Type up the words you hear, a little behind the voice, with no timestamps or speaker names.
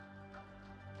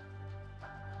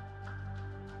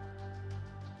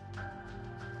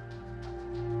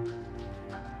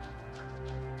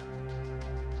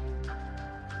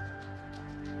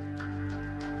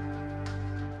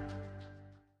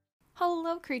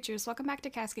Hello, creatures. Welcome back to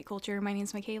Casket Culture. My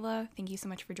name's Michaela. Thank you so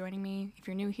much for joining me. If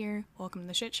you're new here, welcome to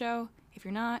the shit show. If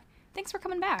you're not, thanks for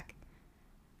coming back.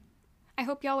 I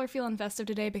hope y'all are feeling festive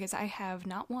today because I have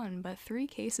not one, but 3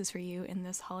 cases for you in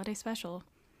this holiday special.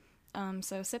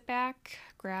 So sit back,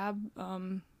 grab,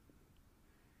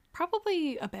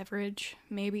 probably a beverage,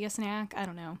 maybe a snack, I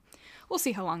don't know. We'll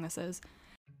see how long this is.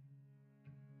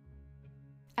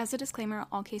 As a disclaimer,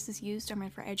 all cases used are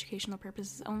meant for educational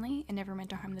purposes only and never meant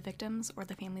to harm the victims or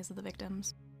the families of the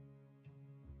victims.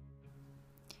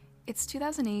 It's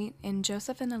 2008, and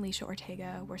Joseph and Alicia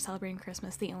Ortega were celebrating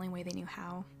Christmas the only way they knew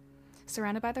how.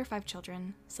 Surrounded by their 5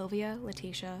 children, Sylvia,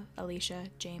 Letitia, Alicia,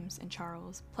 James, and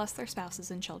Charles, plus their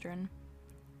spouses and children.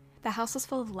 The house was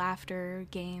full of laughter,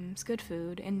 games, good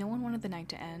food, and no one wanted the night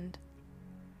to end.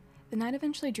 The night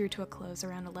eventually drew to a close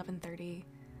around 11:30,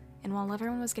 and while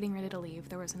everyone was getting ready to leave,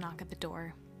 there was a knock at the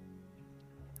door.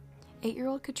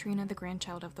 8-year-old Katrina, the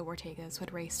grandchild of the Ortegas,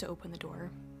 would race to open the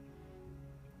door.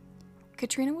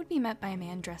 Katrina would be met by a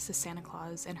man dressed as Santa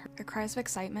Claus, and her cries of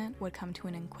excitement would come to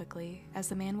an end quickly, as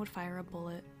the man would fire a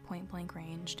bullet, point-blank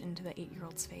ranged, into the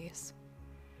 8-year-old's face.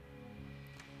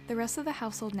 The rest of the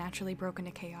household naturally broke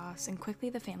into chaos, and quickly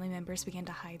the family members began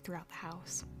to hide throughout the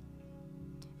house.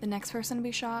 The next person to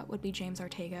be shot would be James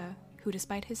Ortega, who,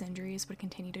 despite his injuries, would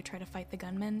continue to try to fight the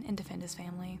gunman and defend his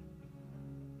family.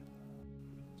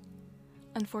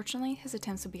 Unfortunately, his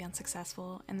attempts would be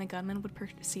unsuccessful, and the gunman would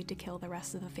proceed to kill the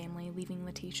rest of the family, leaving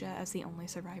Letitia as the only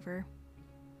survivor.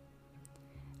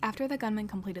 After the gunman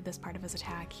completed this part of his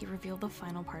attack, he revealed the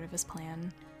final part of his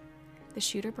plan. The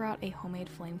shooter brought a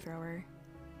homemade flamethrower.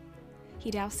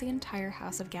 He doused the entire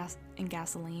house in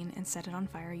gasoline and set it on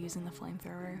fire using the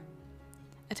flamethrower.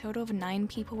 A total of 9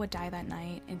 people would die that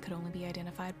night and could only be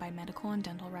identified by medical and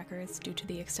dental records due to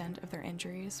the extent of their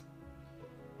injuries.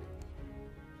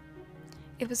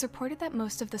 It was reported that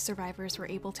most of the survivors were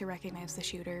able to recognize the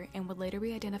shooter and would later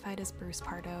be identified as Bruce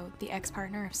Pardo, the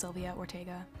ex-partner of Sylvia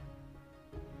Ortega.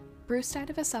 Bruce died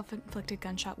of a self-inflicted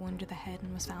gunshot wound to the head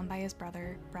and was found by his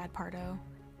brother, Brad Pardo.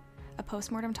 A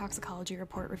post-mortem toxicology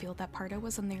report revealed that Pardo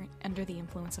was under the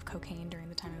influence of cocaine during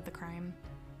the time of the crime.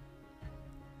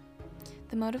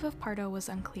 The motive of Pardo was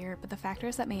unclear, but the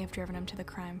factors that may have driven him to the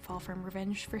crime fall from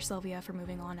revenge for Sylvia for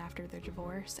moving on after their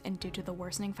divorce and due to the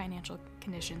worsening financial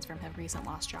conditions from her recent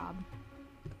lost job.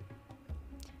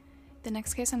 The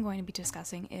next case I'm going to be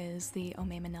discussing is the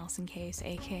Omaima Nelson case,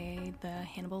 aka the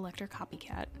Hannibal Lecter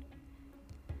copycat.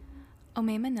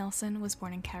 Omaima Nelson was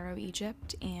born in Cairo,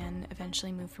 Egypt, and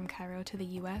eventually moved from Cairo to the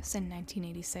US in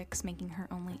 1986, making her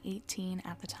only 18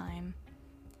 at the time.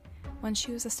 Once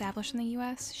she was established in the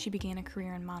US, she began a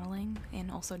career in modeling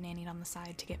and also nannied on the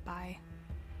side to get by.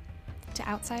 To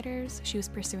outsiders, she was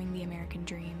pursuing the American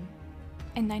dream.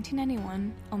 In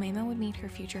 1991, Omaima would meet her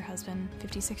future husband,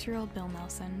 56-year-old Bill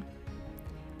Nelson.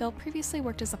 Bill previously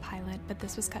worked as a pilot, but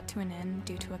this was cut to an end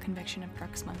due to a conviction of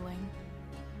drug smuggling.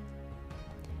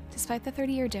 Despite the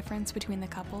 30-year difference between the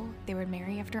couple, they would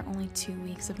marry after only 2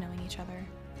 weeks of knowing each other.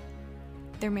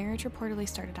 Their marriage reportedly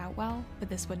started out well, but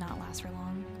this would not last for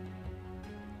long.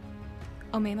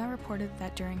 Omaima reported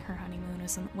that during her honeymoon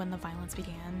was when the violence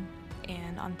began,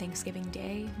 and on Thanksgiving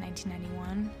Day,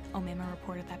 1991, Omaima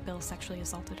reported that Bill sexually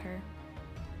assaulted her.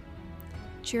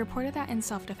 She reported that in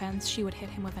self-defense, she would hit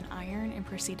him with an iron and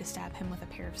proceed to stab him with a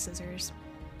pair of scissors.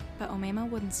 But Omaima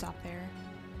wouldn't stop there.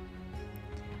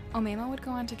 Omaima would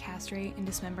go on to castrate and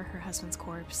dismember her husband's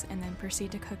corpse, and then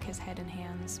proceed to cook his head and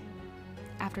hands.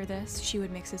 After this, she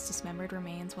would mix his dismembered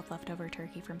remains with leftover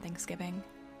turkey from Thanksgiving.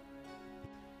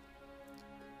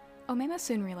 Omaima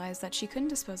soon realized that she couldn't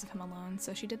dispose of him alone,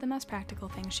 so she did the most practical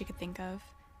things she could think of,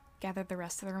 gathered the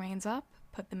rest of the remains up,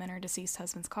 put them in her deceased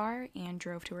husband's car, and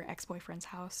drove to her ex-boyfriend's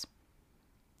house.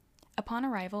 Upon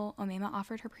arrival, Omaima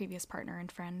offered her previous partner and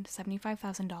friend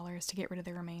 $75,000 to get rid of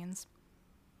the remains.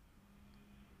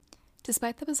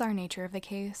 Despite the bizarre nature of the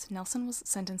case, Nelson was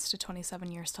sentenced to 27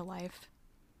 years to life.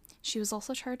 She was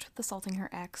also charged with assaulting her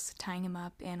ex, tying him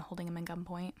up, and holding him at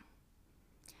gunpoint.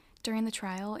 During the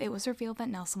trial, it was revealed that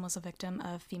Nelson was a victim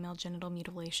of female genital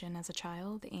mutilation as a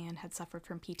child and had suffered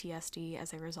from PTSD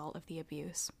as a result of the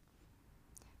abuse.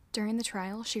 During the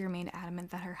trial, she remained adamant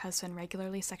that her husband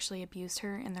regularly sexually abused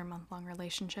her in their month-long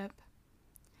relationship.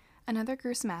 Another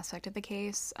gruesome aspect of the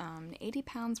case, 80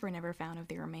 pounds were never found of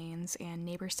the remains, and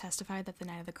neighbors testified that the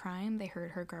night of the crime, they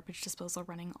heard her garbage disposal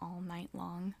running all night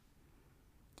long.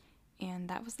 And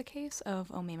that was the case of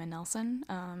Omaima Nelson.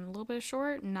 A little bit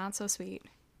short, not so sweet.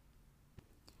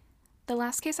 The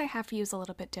last case I have for you is a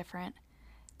little bit different.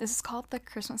 This is called the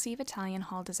Christmas Eve Italian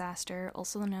Hall Disaster,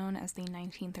 also known as the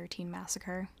 1913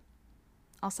 Massacre.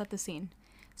 I'll set the scene.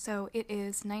 So it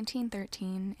is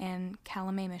 1913 in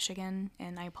Calumet, Michigan,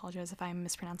 and I apologize if I'm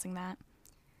mispronouncing that.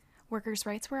 Workers'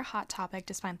 rights were a hot topic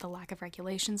despite the lack of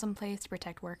regulations in place to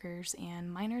protect workers,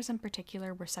 and miners in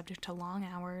particular were subject to long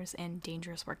hours and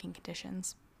dangerous working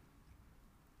conditions.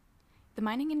 The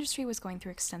mining industry was going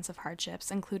through extensive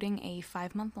hardships, including a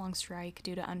 5-month-long strike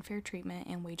due to unfair treatment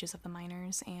and wages of the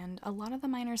miners, and a lot of the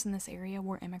miners in this area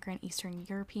were immigrant Eastern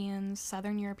Europeans,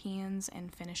 Southern Europeans,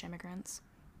 and Finnish immigrants.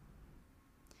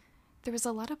 There was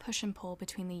a lot of push and pull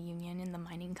between the union and the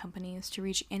mining companies to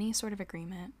reach any sort of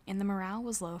agreement, and the morale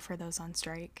was low for those on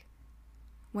strike.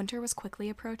 Winter was quickly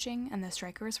approaching, and the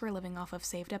strikers were living off of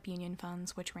saved-up union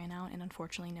funds, which ran out in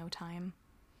unfortunately no time.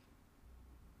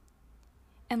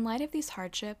 In light of these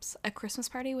hardships, a Christmas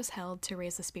party was held to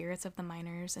raise the spirits of the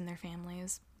miners and their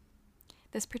families.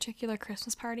 This particular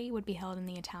Christmas party would be held in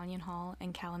the Italian Hall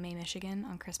in Calumet, Michigan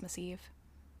on Christmas Eve.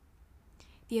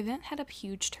 The event had a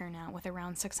huge turnout with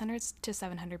around 600 to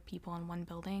 700 people in one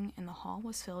building, and the hall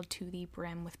was filled to the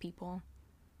brim with people.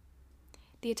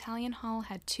 The Italian Hall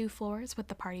had 2 floors, with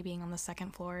the party being on the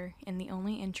 2nd floor, and the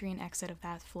only entry and exit of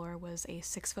that floor was a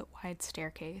 6-foot-wide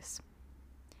staircase.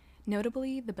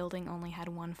 Notably, the building only had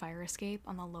 1 fire escape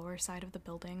on the lower side of the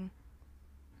building.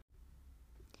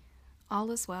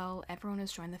 All is well, everyone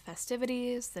has joined the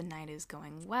festivities, the night is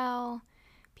going well,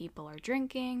 people are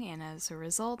drinking, and as a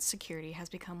result, security has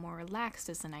become more relaxed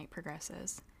as the night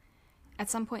progresses. At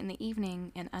some point in the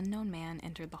evening, an unknown man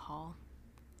entered the hall.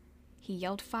 He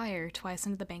yelled fire twice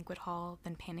into the banquet hall,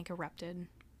 then panic erupted.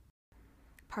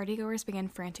 Partygoers began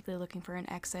frantically looking for an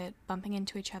exit, bumping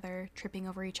into each other, tripping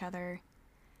over each other.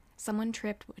 Someone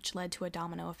tripped, which led to a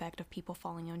domino effect of people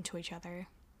falling into each other.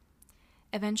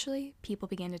 Eventually, people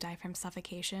began to die from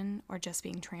suffocation or just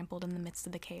being trampled in the midst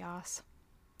of the chaos.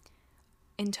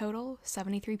 In total,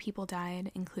 73 people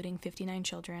died, including 59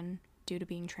 children, due to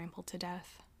being trampled to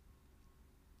death.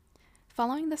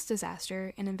 Following this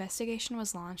disaster, an investigation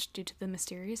was launched due to the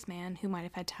mysterious man who might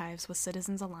have had ties with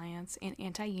Citizens Alliance, an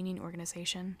anti-union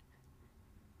organization.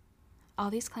 All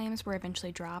these claims were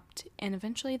eventually dropped, and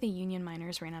eventually the union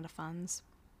miners ran out of funds.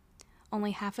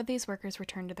 Only half of these workers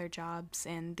returned to their jobs,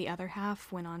 and the other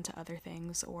half went on to other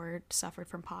things or suffered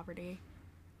from poverty.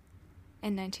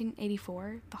 In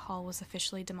 1984, the hall was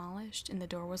officially demolished, and the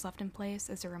door was left in place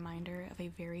as a reminder of a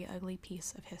very ugly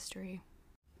piece of history.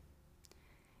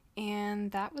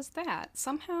 And that was that.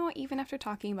 Somehow, even after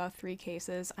talking about 3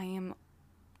 cases, I am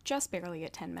just barely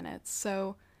at 10 minutes,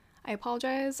 so I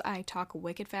apologize. I talk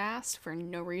wicked fast for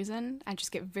no reason. I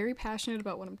just get very passionate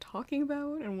about what I'm talking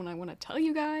about and when I want to tell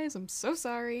you guys. I'm so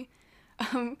sorry.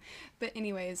 But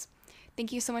anyways,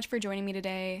 thank you so much for joining me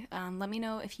today. Let me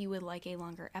know if you would like a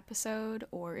longer episode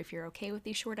or if you're okay with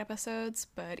these short episodes.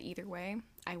 But either way,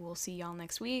 I will see y'all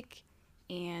next week.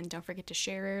 And don't forget to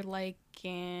share, like,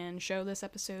 and show this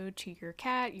episode to your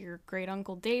cat, your great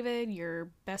uncle David, your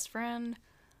best friend.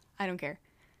 I don't care.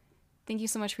 Thank you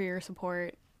so much for your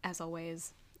support, as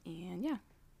always. And yeah,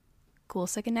 cool,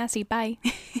 sick, and nasty. Bye.